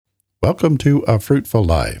Welcome to A Fruitful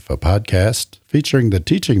Life, a podcast featuring the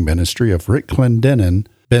teaching ministry of Rick Clendenen,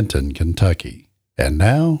 Benton, Kentucky. And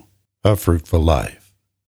now, A Fruitful Life.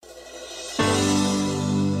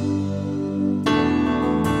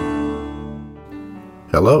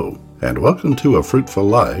 Hello, and welcome to A Fruitful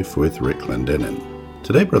Life with Rick Clendenen.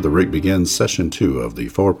 Today, Brother Rick begins Session 2 of the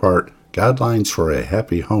 4-part Guidelines for a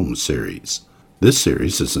Happy Home series. This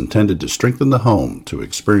series is intended to strengthen the home to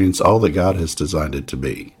experience all that God has designed it to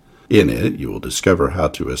be. In it, you will discover how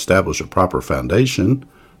to establish a proper foundation,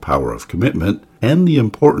 power of commitment, and the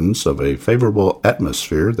importance of a favorable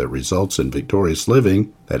atmosphere that results in victorious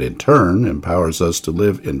living that in turn empowers us to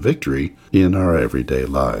live in victory in our everyday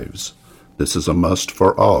lives. This is a must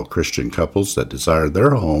for all Christian couples that desire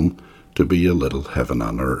their home to be a little heaven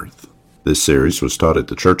on earth. This series was taught at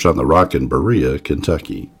the Church on the Rock in Berea,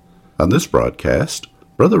 Kentucky. On this broadcast,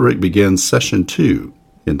 Brother Rick begins Session 2,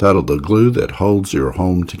 entitled The Glue That Holds Your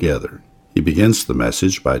Home Together. He begins the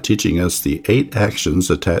message by teaching us the 8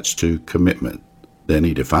 actions attached to commitment. Then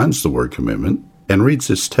he defines the word commitment and reads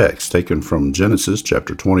this text taken from Genesis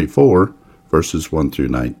chapter 24, verses 1 through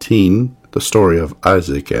 19, the story of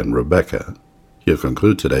Isaac and Rebekah. He'll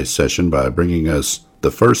conclude today's session by bringing us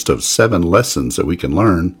the first of 7 lessons that we can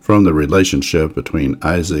learn from the relationship between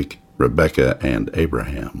Isaac, Rebekah, and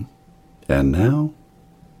Abraham. And now,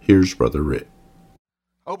 here's Brother Rick.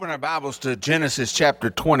 Open our Bibles to Genesis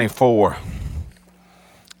chapter 24.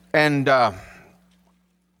 And I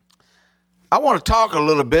want to talk a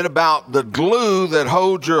little bit about the glue that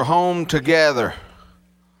holds your home together.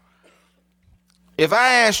 If I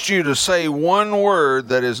asked you to say one word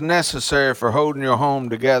that is necessary for holding your home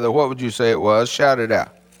together, what would you say it was? Shout it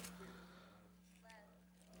out.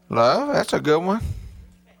 Love, that's a good one.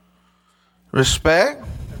 Respect.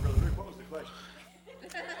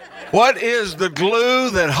 What is the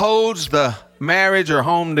glue that holds the marriage or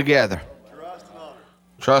home together?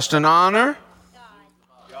 Trust and honor.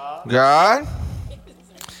 God.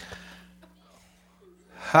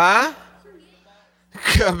 Huh?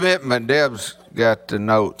 Commitment. Deb's got the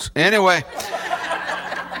notes. Anyway,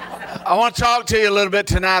 I want to talk to you a little bit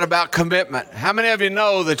tonight about commitment. How many of you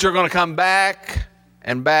know that you're going to come back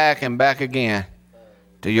and back and back again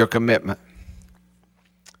to your commitment?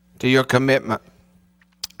 To your commitment.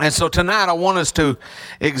 And so tonight I want us to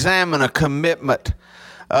examine a commitment.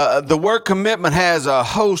 The word commitment has a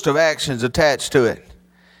host of actions attached to it.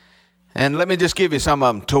 And let me just give you some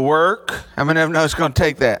of them. To work. How many of you know it's going to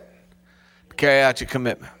take that to carry out your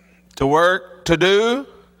commitment? To work. To do.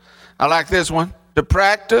 I like this one. To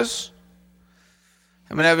practice.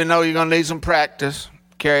 How many of you know you're going to need some practice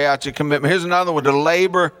to carry out your commitment? Here's another one. To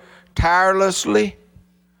labor tirelessly.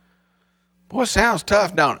 Boy, sounds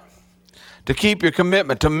tough, don't it? To keep your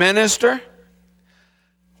commitment. To minister.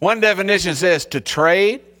 One definition says to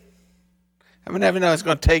trade. How many of you know it's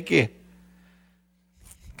going to take you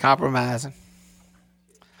compromising?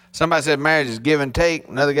 Somebody said marriage is give and take.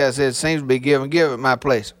 Another guy said it seems to be give and give at my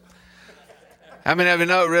place. How many of you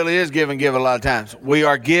know it really is give and give a lot of times? We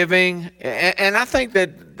are giving, and I think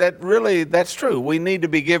that's true. We need to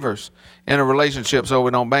be givers in a relationship so we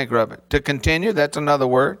don't bankrupt it. To continue, that's another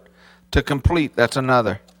word. To complete, that's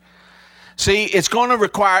another. See, it's going to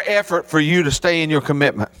require effort for you to stay in your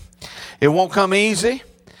commitment. It won't come easy,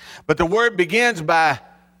 but the word begins by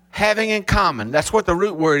having in common. That's what the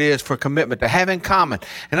root word is for commitment, to have in common.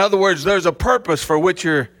 In other words, there's a purpose for which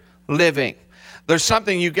you're living. There's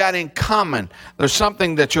something you got in common. There's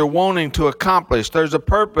something that you're wanting to accomplish. There's a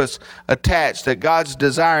purpose attached that God's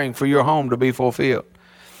desiring for your home to be fulfilled.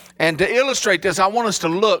 And to illustrate this, I want us to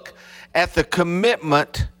look at the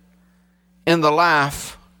commitment in the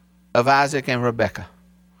life of Isaac and Rebekah.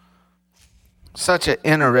 Such an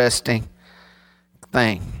interesting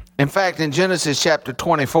thing. In fact, in Genesis chapter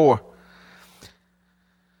 24,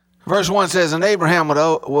 verse 1 says, And Abraham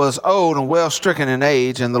was old and well stricken in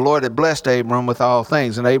age, and the Lord had blessed Abram with all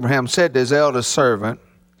things. And Abraham said to his eldest servant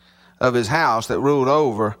of his house that ruled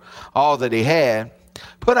over all that he had,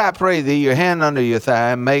 Put, I pray thee, your hand under your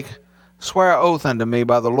thigh, and swear oath unto me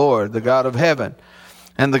by the Lord, the God of heaven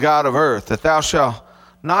and the God of earth, that thou shalt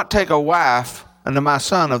not take a wife unto my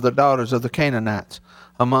son of the daughters of the Canaanites,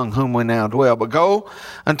 among whom we now dwell, but go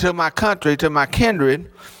unto my country, to my kindred,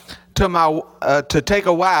 to take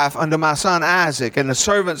a wife unto my son Isaac. And the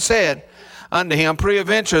servant said unto him,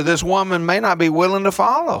 Peradventure this woman may not be willing to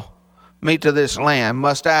follow me to this land.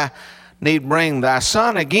 Must I need bring thy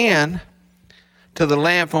son again to the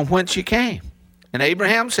land from whence ye came? And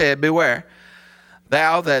Abraham said, Beware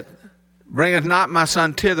thou that bringeth not my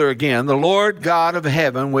son thither again. The Lord God of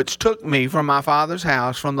heaven, which took me from my father's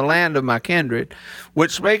house, from the land of my kindred,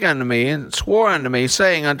 which spake unto me, and swore unto me,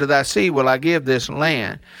 saying, unto thy seed will I give this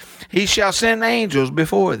land. He shall send angels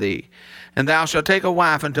before thee, and thou shalt take a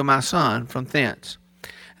wife unto my son from thence.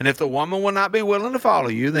 And if the woman will not be willing to follow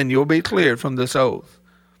you, then you'll be cleared from this oath.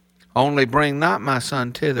 Only bring not my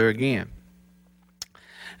son thither again.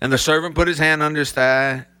 And the servant put his hand under his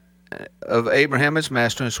thigh of Abraham his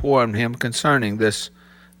master, and swore unto him concerning this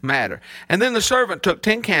matter. And then the servant took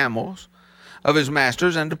 10 camels of his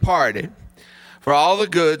master's and departed, for all the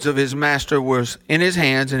goods of his master was in his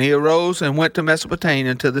hands. And he arose and went to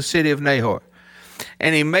Mesopotamia, to the city of Nahor.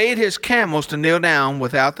 And he made his camels to kneel down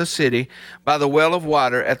without the city by the well of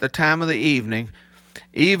water at the time of the evening,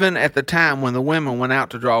 even at the time when the women went out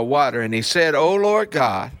to draw water. And he said, O Lord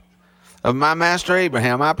God of my master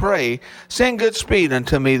Abraham, I pray, send good speed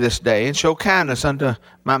unto me this day, and show kindness unto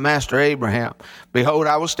my master Abraham. Behold,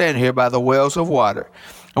 I will stand here by the wells of water.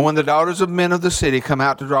 And when the daughters of men of the city come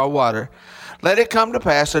out to draw water, let it come to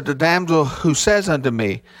pass that the damsel who says unto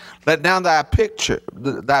me, let down thy pitcher,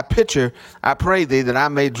 I pray thee, that I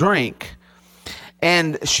may drink.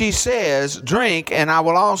 And she says, drink, and I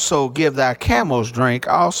will also give thy camels drink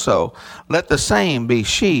also. Let the same be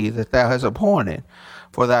she that thou hast appointed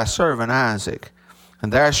for thy servant Isaac.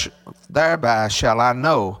 And thereby shall I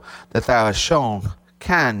know that thou hast shown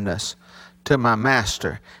kindness to my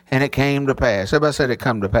master. And it came to pass. Everybody said it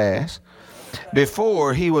come to pass.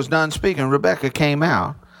 Before he was done speaking, Rebekah came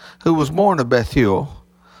out, who was born of Bethuel,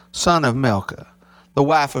 son of Milcah, the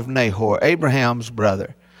wife of Nahor, Abraham's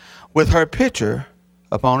brother, with her pitcher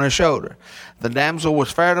upon her shoulder. The damsel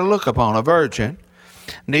was fair to look upon, a virgin,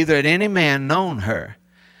 neither had any man known her.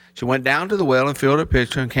 She went down to the well and filled her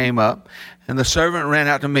pitcher and came up. And the servant ran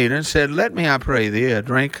out to meet her and said, let me, I pray thee, a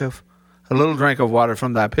little drink of water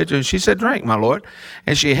from thy pitcher. And she said, drink, my lord.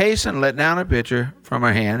 And she hastened and let down her pitcher from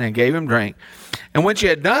her hand and gave him drink. And when she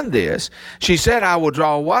had done this, she said, I will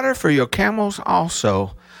draw water for your camels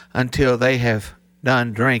also until they have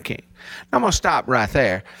done drinking. Now, I'm going to stop right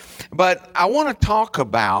there. But I want to talk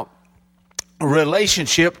about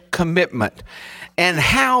relationship commitment, and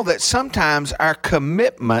how that sometimes our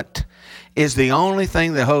commitment is the only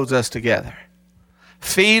thing that holds us together.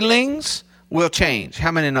 Feelings will change.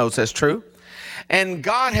 How many knows that's true? And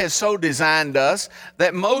God has so designed us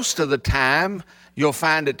that most of the time you'll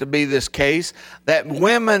find it to be this case, that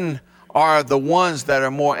women are the ones that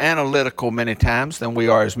are more analytical many times than we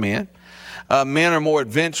are as men. Men are more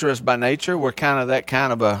adventurous by nature. We're kind of that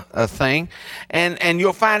kind of a thing. And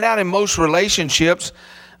you'll find out in most relationships,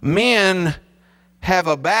 men have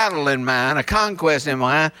a battle in mind, a conquest in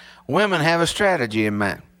mind. Women have a strategy in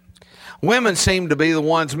mind. Women seem to be the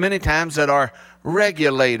ones many times that are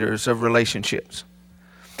regulators of relationships.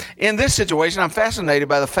 In this situation, I'm fascinated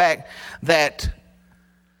by the fact that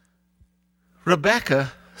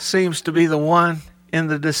Rebekah seems to be the one in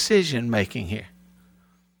the decision making here.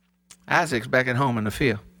 Isaac's back at home in the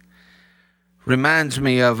field. Reminds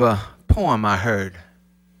me of a poem I heard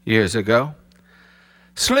years ago.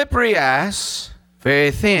 Slippery ice,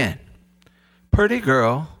 very thin. Pretty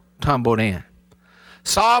girl tumbled in.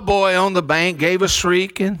 Saw a boy on the bank, gave a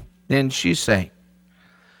shriek, and then she sank.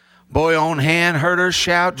 Boy on hand heard her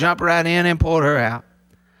shout, jumped right in and pulled her out.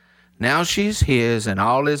 Now she's his and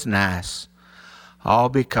all is nice, all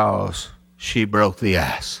because she broke the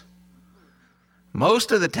ice.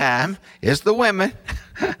 Most of the time, it's the women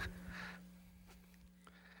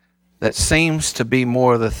that seems to be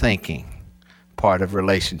more of the thinking part of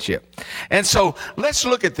relationship. And so let's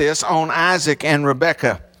look at this on Isaac and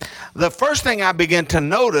Rebekah. The first thing I began to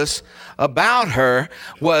notice about her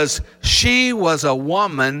was she was a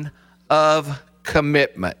woman of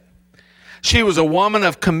commitment. She was a woman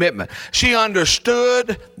of commitment. She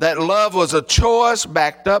understood that love was a choice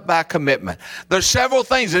backed up by commitment. There's several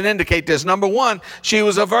things that indicate this. Number one, she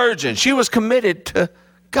was a virgin. She was committed to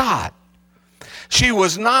God. She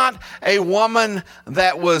was not a woman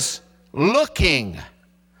that was looking,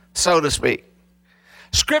 so to speak.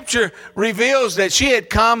 Scripture reveals that she had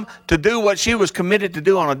come to do what she was committed to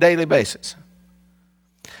do on a daily basis.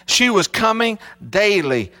 She was coming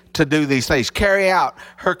daily to do these things, carry out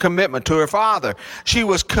her commitment to her father. She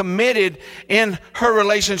was committed in her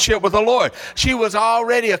relationship with the Lord. She was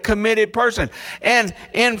already a committed person. And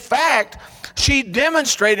in fact, she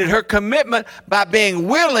demonstrated her commitment by being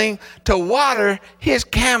willing to water his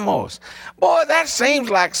camels. Boy, that seems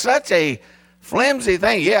like such a flimsy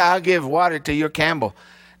thing. Yeah, I'll give water to your camel.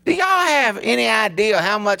 Do y'all have any idea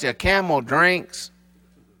how much a camel drinks?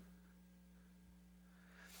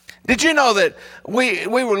 Did you know that we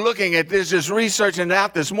were looking at this, just researching it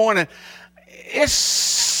out this morning, it's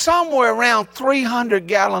somewhere around 300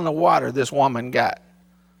 gallons of water this woman got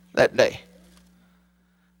that day.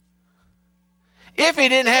 If he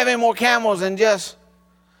didn't have any more camels than just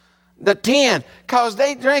the 10, because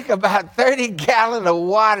they drink about 30 gallons of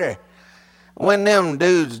water when them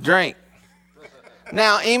dudes drink.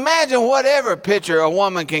 Now, imagine whatever pitcher a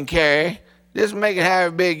woman can carry, just make it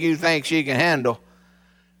however big you think she can handle.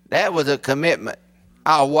 That was a commitment.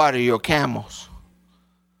 I'll water your camels.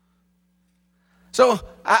 So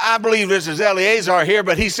I believe this is Eleazar here,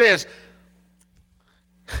 but he says,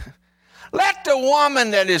 let the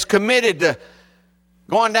woman that is committed to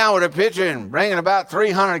going down with a pitcher and bringing about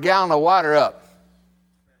 300 gallons of water up.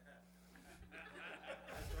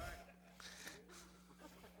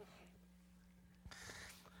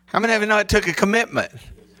 How many of you know it took a commitment?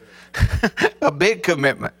 A big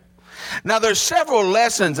commitment. Now, there's several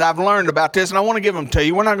lessons I've learned about this, and I want to give them to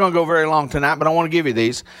you. We're not going to go very long tonight, but I want to give you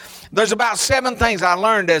these. There's about 7 things I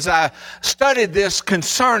learned as I studied this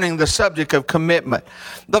concerning the subject of commitment.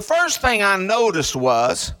 The first thing I noticed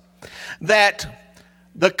was that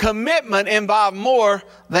the commitment involved more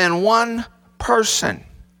than one person.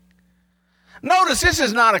 Notice this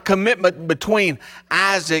is not a commitment between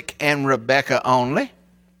Isaac and Rebekah only.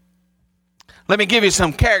 Let me give you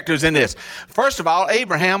some characters in this. First of all,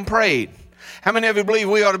 Abraham prayed. How many of you believe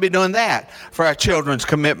we ought to be doing that for our children's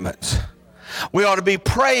commitments? We ought to be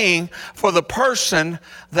praying for the person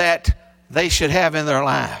that they should have in their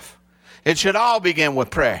life. It should all begin with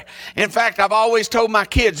prayer. In fact, I've always told my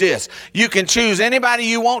kids this. You can choose anybody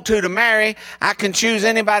you want to marry. I can choose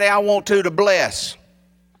anybody I want to bless.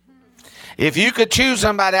 If you could choose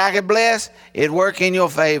somebody I could bless, it'd work in your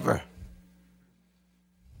favor.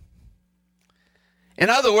 In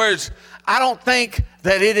other words, I don't think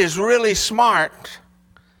that it is really smart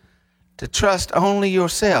to trust only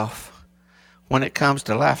yourself when it comes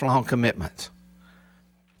to lifelong commitments.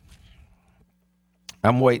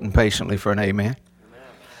 I'm waiting patiently for an amen.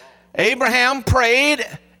 Abraham prayed,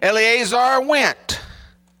 Eleazar went.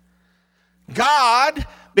 God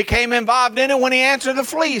became involved in it when he answered the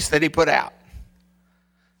fleece that he put out.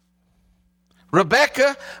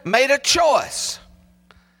 Rebekah made a choice.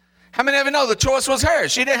 How many of you know the choice was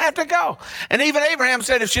hers? She didn't have to go. And even Abraham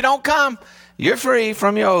said, if she don't come, you're free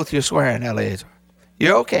from your oath you're swearing, Eleazar.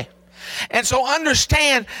 You're okay. And so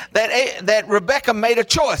understand that Rebekah made a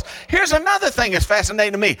choice. Here's another thing that's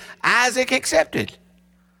fascinating to me. Isaac accepted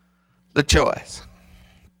the choice.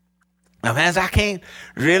 Now, man, I can't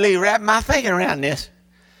really wrap my thinking around this.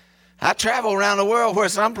 I travel around the world where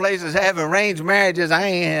some places have arranged marriages.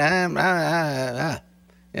 I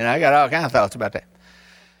got all kinds of thoughts about that.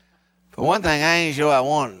 For one thing, I ain't sure I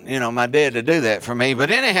want, my dad to do that for me.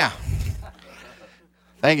 But anyhow,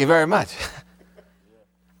 thank you very much.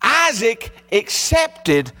 Isaac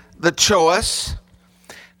accepted the choice.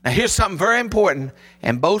 Now, here's something very important.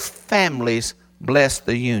 And both families blessed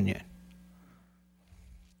the union.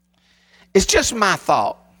 It's just my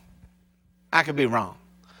thought. I could be wrong.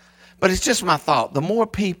 But it's just my thought. The more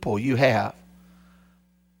people you have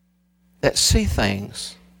that see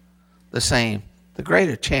things the same, the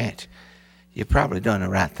greater chance you're probably doing the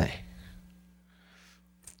right thing.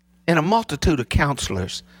 In a multitude of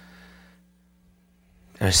counselors,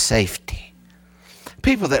 there's safety.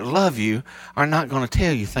 People that love you are not going to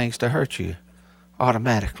tell you things to hurt you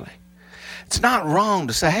automatically. It's not wrong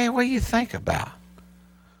to say, hey, what do you think about?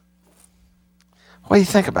 What do you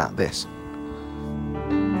think about this?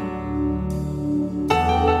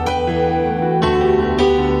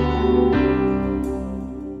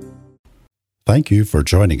 Thank you for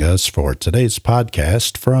joining us for today's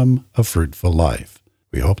podcast from A Fruitful Life.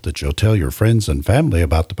 We hope that you'll tell your friends and family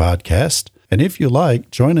about the podcast. And if you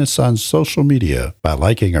like, join us on social media by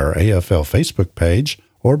liking our AFL Facebook page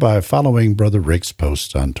or by following Brother Rick's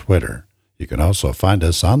posts on Twitter. You can also find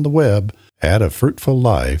us on the web at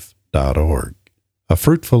afruitfullife.org. A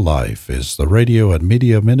Fruitful Life is the radio and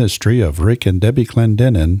media ministry of Rick and Debbie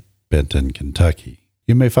Clendenen, Benton, Kentucky.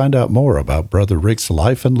 You may find out more about Brother Rick's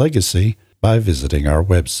life and legacy by visiting our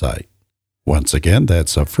website. Once again,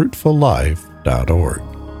 that's afruitfullife.org.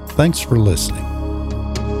 Thanks for listening.